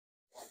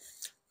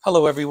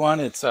Hello,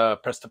 everyone. It's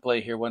Press to Play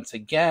here once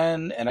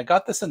again, and I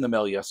got this in the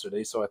mail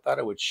yesterday, so I thought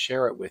I would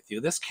share it with you.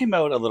 This came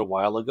out a little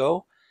while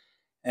ago,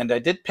 and I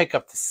did pick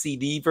up the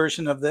CD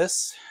version of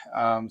this.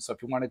 So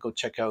if you want to go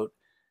check out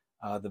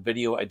the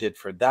video I did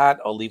for that,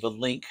 I'll leave a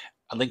link.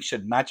 A link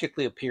should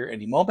magically appear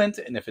any moment,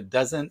 and if it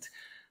doesn't,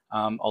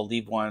 I'll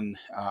leave one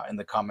in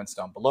the comments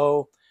down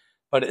below.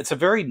 But it's a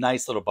very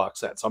nice little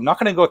box set. So I'm not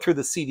going to go through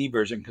the CD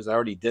version because I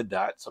already did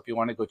that. So if you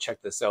want to go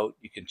check this out,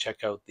 you can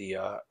check out the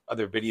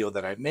other video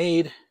that I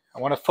made. I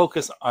want to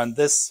focus on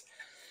this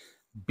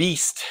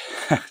beast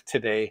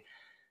today.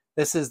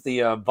 This is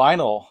the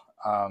vinyl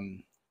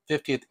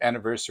 50th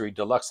anniversary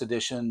deluxe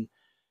edition,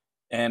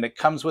 and it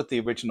comes with the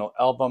original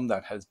album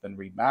that has been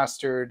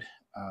remastered.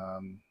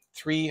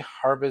 3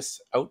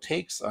 Harvest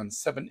outtakes on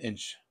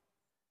 7-inch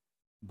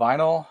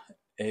vinyl,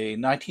 a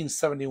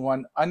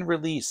 1971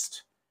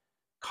 unreleased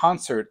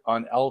concert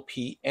on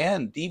LP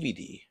and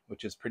DVD,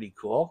 which is pretty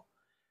cool.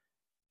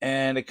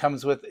 And it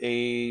comes with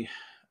a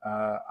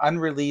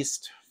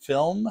unreleased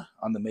film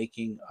on the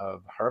making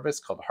of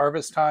Harvest called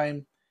Harvest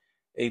Time,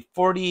 a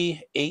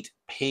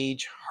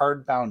 48-page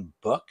hardbound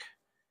book,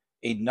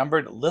 a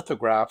numbered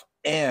lithograph,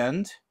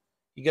 and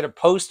you get a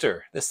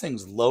poster. This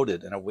thing's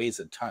loaded and it weighs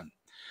a ton.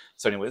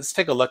 So anyway, let's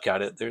take a look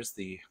at it. There's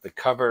the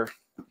cover,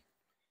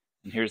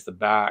 and here's the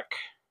back.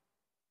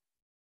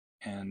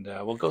 And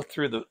we'll go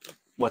through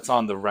what's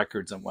on the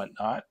records and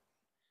whatnot.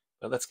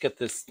 But let's get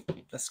this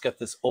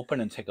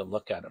open and take a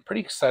look at it. I'm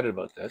pretty excited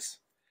about this.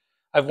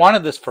 I've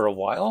wanted this for a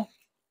while.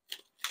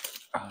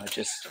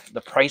 Just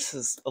the price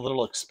is a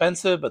little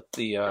expensive, but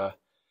the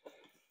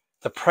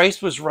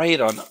price was right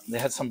on. They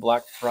had some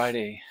Black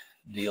Friday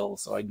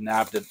deals, so I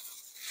nabbed it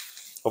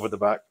over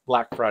the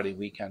Black Friday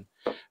weekend.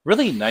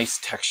 Really nice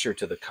texture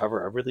to the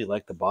cover. I really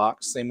like the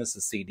box, same as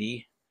the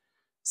CD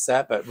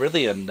set, but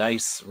really a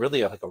nice,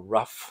 really like a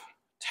rough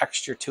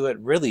texture to it.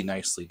 Really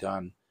nicely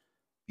done.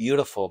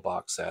 Beautiful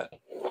box set.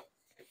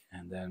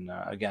 And then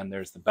again,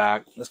 there's the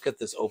back. Let's get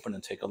this open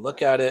and take a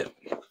look at it.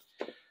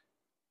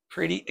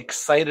 Pretty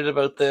excited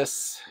about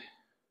this.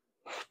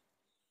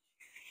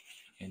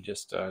 And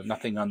just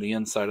nothing on the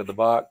inside of the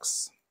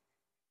box.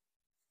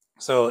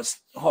 So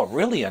it's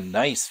really a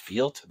nice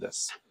feel to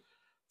this.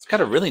 It's got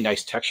a really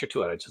nice texture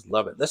to it. I just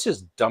love it. Let's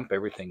just dump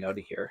everything out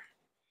of here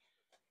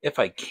if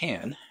I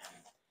can.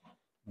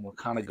 And we'll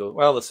kind of go,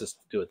 well, let's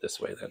just do it this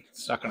way then.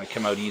 It's not going to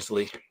come out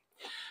easily.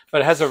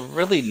 But it has a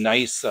really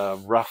nice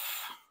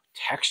rough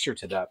texture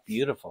to that.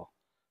 Beautiful.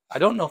 I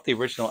don't know if the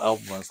original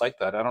album was like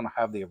that. I don't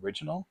have the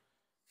original,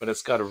 but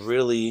it's got a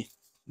really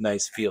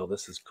nice feel.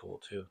 This is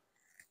cool too.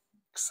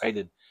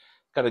 Excited.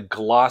 Got a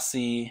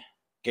glossy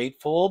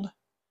gatefold.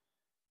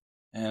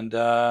 And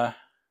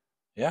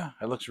yeah,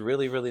 it looks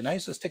really, really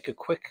nice. Let's take a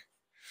quick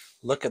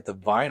look at the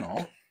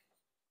vinyl.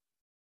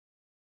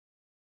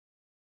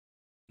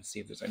 Let's see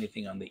if there's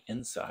anything on the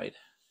inside.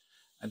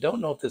 I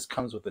don't know if this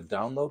comes with a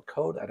download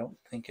code. I don't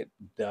think it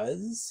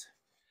does.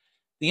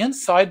 The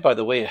inside, by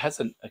the way, it has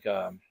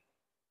how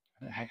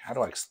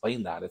do I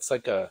explain that? It's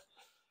like a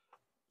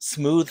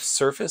smooth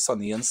surface on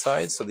the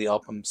inside, so the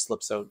album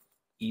slips out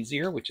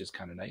easier, which is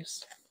kind of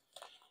nice.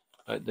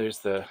 But there's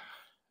the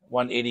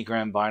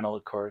 180-gram vinyl,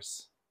 of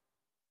course.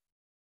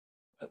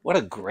 What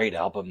a great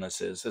album this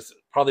is. It's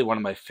probably one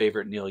of my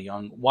favorite Neil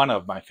Young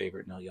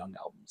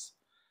albums.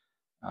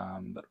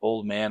 But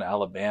Old Man,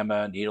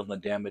 Alabama, Needle and the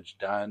Damage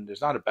Done. There's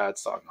not a bad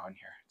song on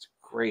here. It's a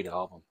great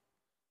album.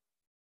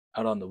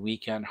 Out on the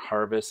Weekend,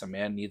 Harvest, A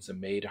Man Needs a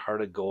Maid,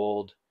 Heart of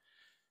Gold.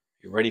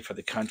 You're Ready for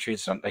the Country.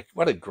 It's not, like,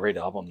 what a great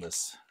album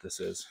this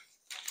is.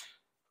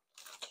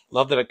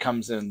 Love that it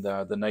comes in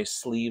the nice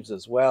sleeves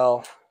as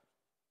well.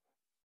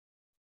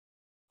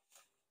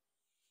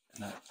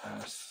 And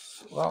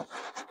well,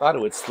 thought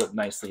it would slip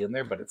nicely in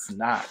there, but it's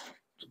not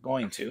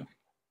going to.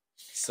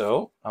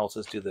 So I'll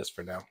just do this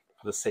for now,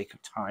 for the sake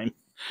of time.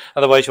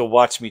 Otherwise, you'll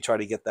watch me try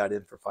to get that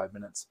in for 5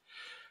 minutes.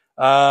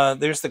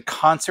 There's the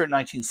concert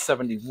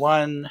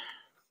 1971.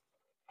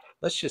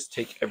 Let's just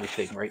take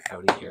everything right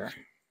out of here.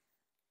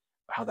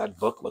 Wow, that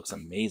book looks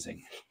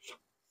amazing.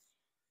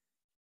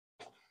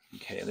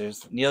 Okay,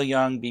 there's Neil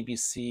Young,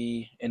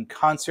 BBC in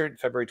concert,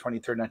 February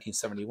 23rd,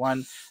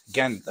 1971.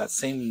 Again, that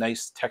same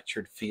nice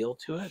textured feel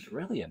to it.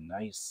 Really a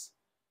nice,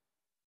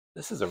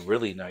 this is a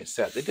really nice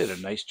set. They did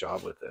a nice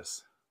job with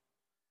this.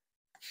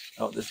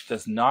 Oh, this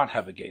does not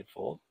have a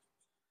gatefold.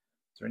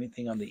 Is there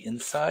anything on the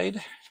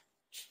inside?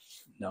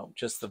 No,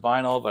 just the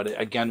vinyl, but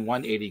again,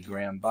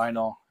 180-gram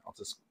vinyl. I'll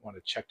just want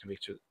to check to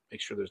make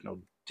sure there's no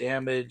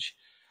damage.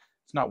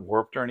 It's not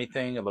warped or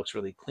anything. It looks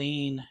really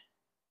clean.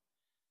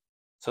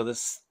 So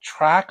this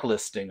track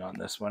listing on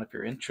this one, if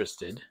you're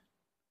interested.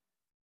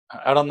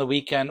 Out on the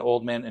Weekend,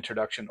 Old Man,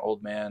 Introduction,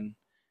 Old Man.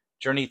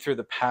 Journey Through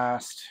the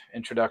Past,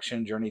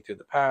 Introduction, Journey Through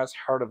the Past.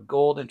 Heart of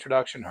Gold,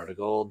 Introduction, Heart of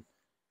Gold.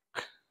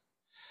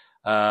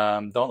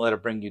 Don't Let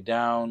It Bring You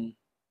Down.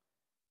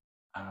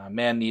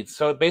 Man Needs,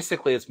 so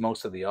basically it's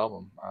most of the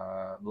album.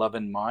 Love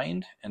in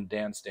Mind and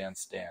Dance,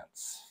 Dance,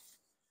 Dance.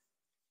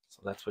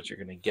 So that's what you're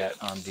going to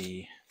get on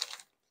the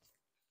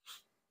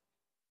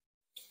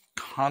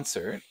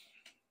concert.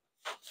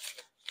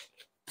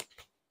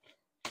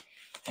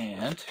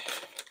 And let's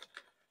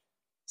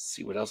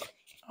see what else.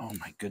 Oh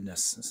my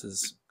goodness, this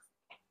is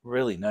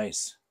really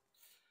nice.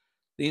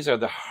 These are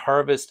the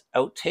Harvest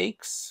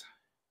Outtakes.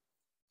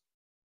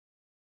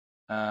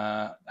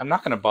 I'm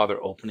not going to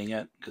bother opening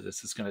it because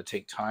this is going to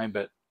take time,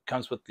 but it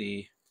comes with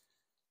the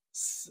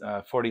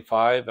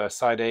 45.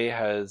 Side A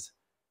has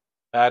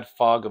Bad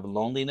Fog of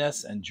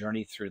Loneliness and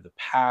Journey Through the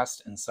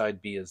Past, and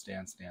side B is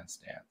Dance, Dance,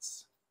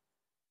 Dance.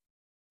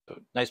 So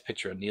nice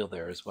picture of Neil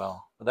there as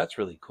well. But that's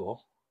really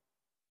cool.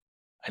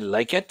 I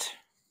like it.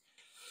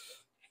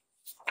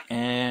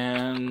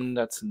 And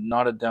that's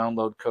not a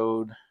download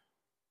code,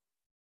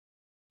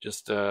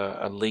 just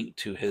a link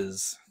to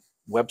his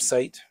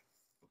website.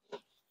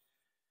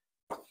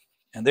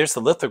 And there's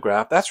the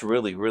lithograph. That's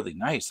really, really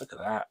nice. Look at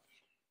that.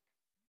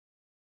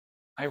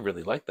 I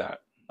really like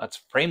that.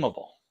 That's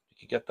frameable. You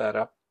could get that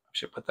up. I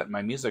should put that in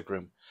my music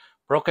room.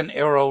 Broken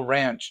Arrow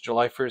Ranch,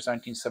 July 1st,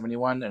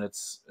 1971, and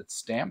it's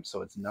stamped,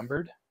 so it's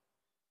numbered.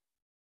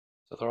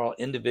 So they're all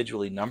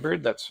individually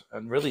numbered. That's a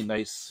really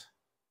nice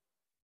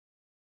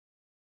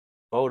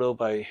photo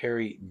by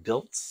Harry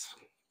Dilts.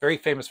 Very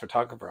famous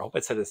photographer. I hope I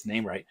said his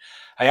name right.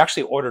 I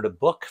actually ordered a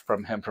book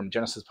from him from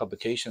Genesis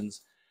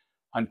Publications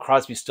on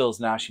Crosby, Stills,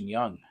 Nash and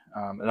Young,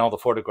 and all the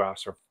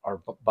photographs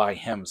are by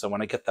him. So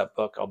when I get that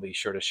book, I'll be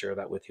sure to share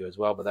that with you as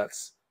well. But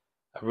that's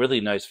a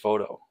really nice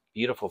photo,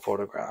 beautiful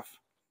photograph.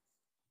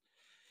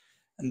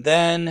 And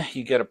then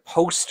you get a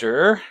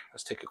poster.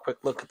 Let's take a quick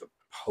look at the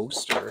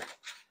poster.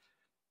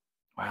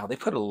 Wow, they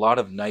put a lot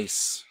of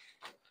nice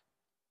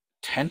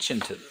attention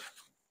to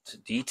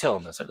detail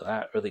in this. Look at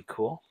that, really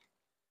cool.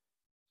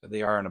 So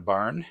they are in a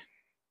barn.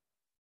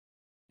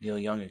 Neil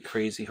Young and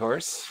Crazy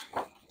Horse.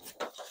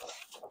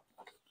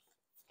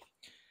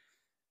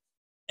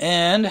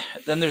 And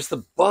then there's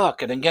the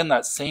book, and again,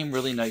 that same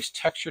really nice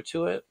texture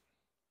to it.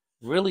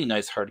 Really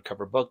nice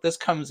hardcover book. This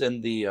comes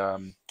in the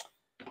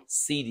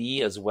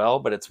CD as well,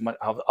 but it's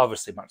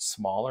obviously much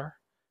smaller.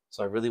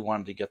 So I really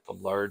wanted to get the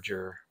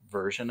larger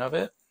version of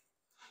it.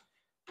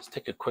 Let's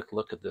take a quick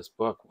look at this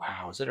book.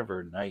 Wow, is it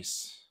ever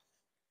nice?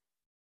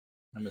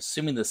 I'm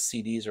assuming the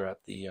CDs are at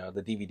the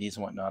DVDs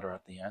and whatnot are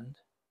at the end.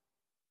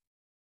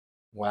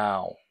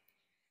 Wow.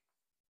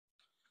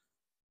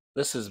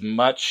 This is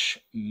much,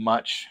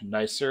 much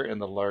nicer in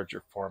the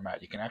larger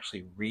format. You can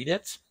actually read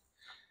it,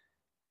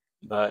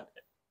 but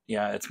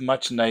yeah, it's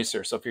much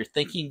nicer. So if you're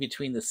thinking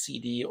between the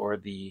CD or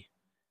the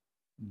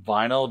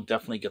vinyl,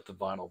 definitely get the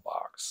vinyl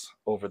box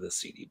over the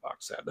CD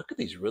box set. Look at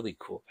these really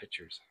cool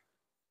pictures.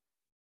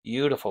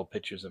 Beautiful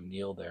pictures of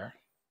Neil there.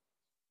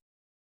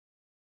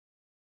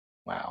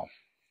 Wow.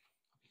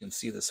 You can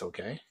see this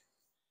okay.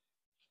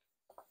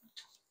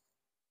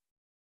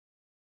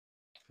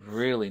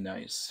 Really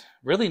nice.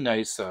 Really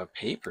nice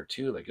paper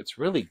too. Like it's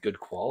really good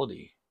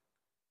quality.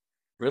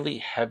 Really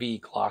heavy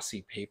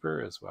glossy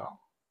paper as well.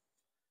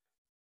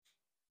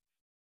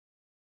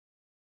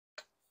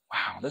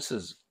 Wow, this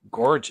is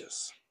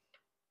gorgeous.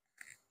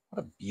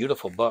 What a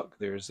beautiful book.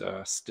 There's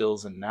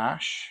Stills and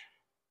Nash.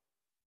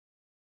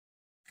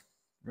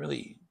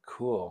 Really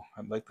cool.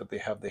 I like that they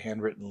have the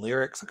handwritten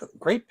lyrics. Look at the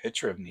great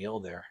picture of Neil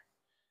there.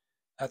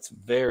 That's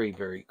very,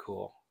 very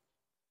cool.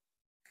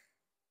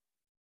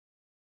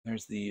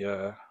 There's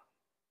the,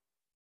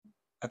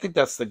 I think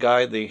that's the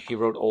guy he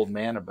wrote Old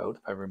Man about,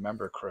 if I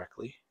remember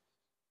correctly,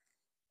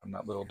 from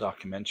that little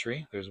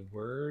documentary. There's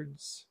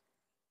words.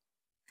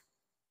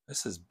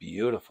 This is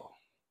beautiful.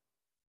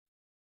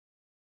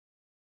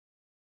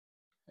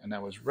 And I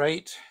was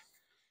right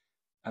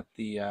at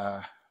the,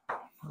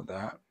 look at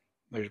that.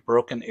 There's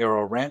Broken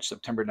Arrow Ranch,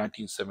 September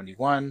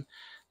 1971.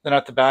 Then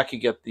at the back, you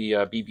get the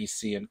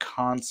BBC in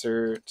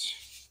Concert.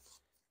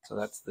 So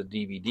that's the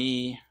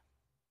DVD.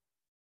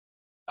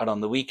 Out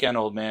on the Weekend,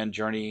 Old Man,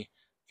 Journey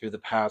Through the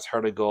Past,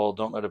 Heart of Gold,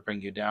 Don't Let It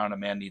Bring You Down, A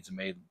Man Needs a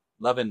Maid,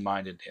 Love in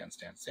Mind, and Dance,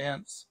 Dance,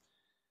 Dance.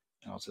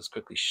 And I'll just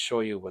quickly show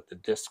you what the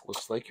disc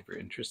looks like if you're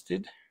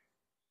interested.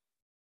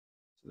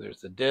 So there's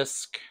the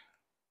disc.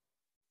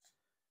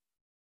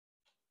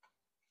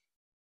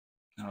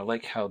 And I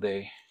like how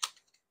they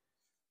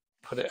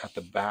put it at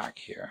the back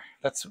here.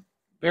 That's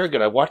very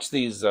good. I watched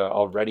these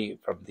already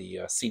from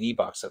the CD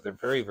box set. They're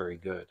very, very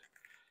good.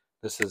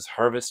 This is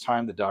Harvest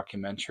Time, the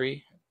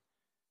documentary.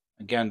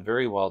 Again,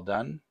 very well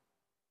done.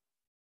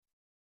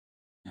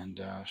 And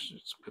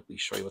just quickly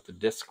show you what the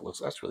disc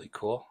looks like. That's really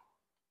cool.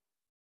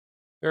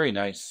 Very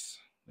nice.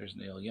 There's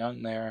Neil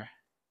Young there.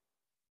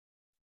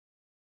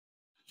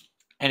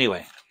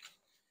 Anyway,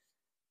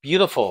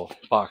 beautiful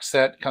box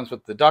set. Comes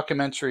with the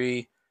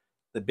documentary,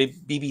 the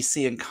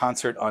BBC in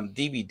Concert on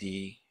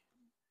DVD.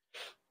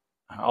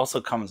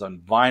 Also comes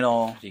on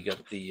vinyl. You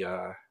get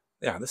the,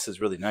 yeah, this is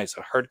really nice.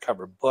 A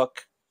hardcover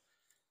book.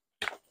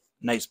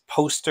 Nice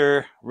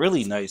poster.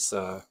 Really nice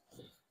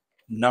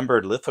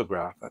numbered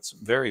lithograph. That's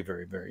very,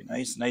 very, very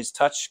nice. Nice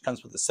touch.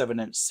 Comes with a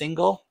 7-inch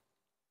single.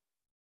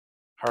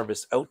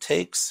 Harvest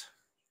Outtakes.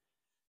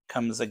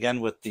 Comes again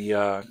with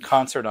the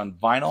concert on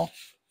vinyl.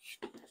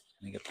 Let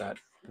me get that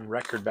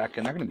record back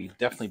in. They're going to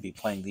definitely be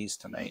playing these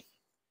tonight.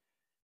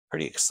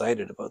 Pretty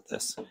excited about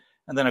this.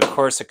 And then, of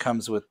course, it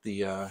comes with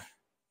the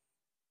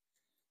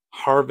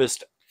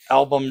Harvest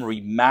album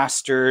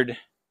remastered.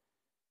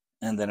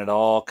 And then it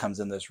all comes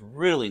in this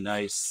really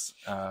nice,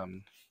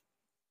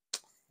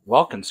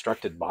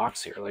 well-constructed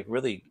box here, like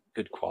really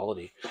good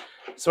quality.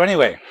 So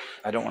anyway,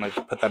 I don't want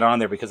to put that on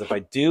there because if I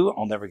do,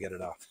 I'll never get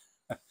it off.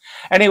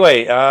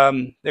 Anyway,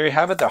 there you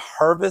have it, the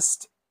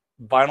Harvest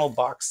vinyl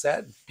box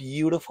set.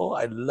 Beautiful.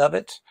 I love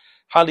it.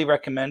 Highly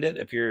recommend it.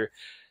 If you're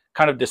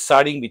kind of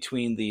deciding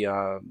between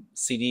the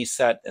CD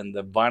set and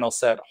the vinyl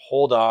set,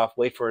 hold off,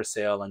 wait for a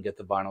sale, and get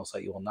the vinyl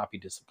set. You will not be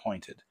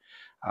disappointed.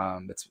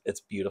 It's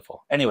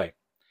beautiful. Anyway,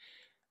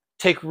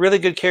 take really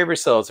good care of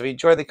yourselves. If you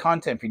enjoy the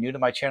content, if you're new to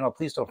my channel,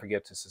 please don't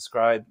forget to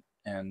subscribe,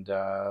 and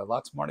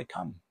lots more to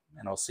come.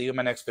 And I'll see you in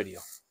my next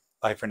video.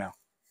 Bye for now.